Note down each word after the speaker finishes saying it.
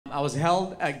I was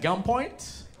held at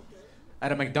gunpoint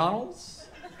at a McDonald's.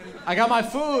 I got my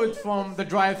food from the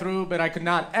drive-thru, but I could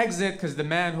not exit because the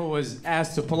man who was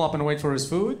asked to pull up and wait for his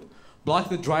food blocked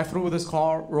the drive-thru with his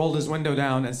car, rolled his window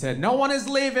down, and said, "No one is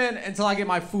leaving until I get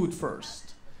my food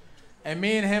first." And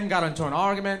me and him got into an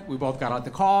argument. We both got out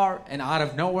the car, and out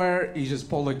of nowhere, he just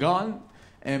pulled a gun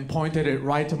and pointed it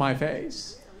right to my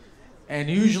face. And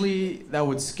usually that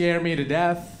would scare me to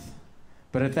death,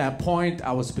 but at that point,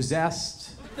 I was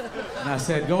possessed. And I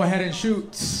said, "Go ahead and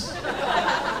shoot.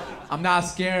 I'm not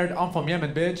scared. I'm from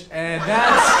Yemen, bitch." And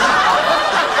that's...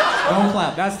 Don't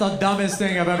clap. That's the dumbest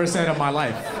thing I've ever said in my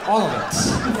life. All of it.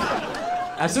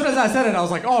 As soon as I said it, I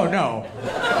was like, oh no.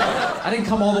 I didn't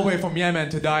come all the way from Yemen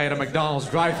to die at a McDonald's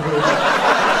drive-thru.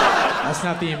 That's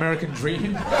not the American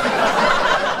dream.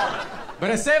 But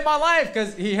it saved my life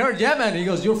because he heard Yemen. He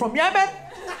goes, "You're from Yemen?"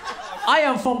 "I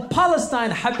am from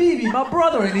Palestine, Habibi, my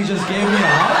brother." And he just gave me a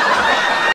hug.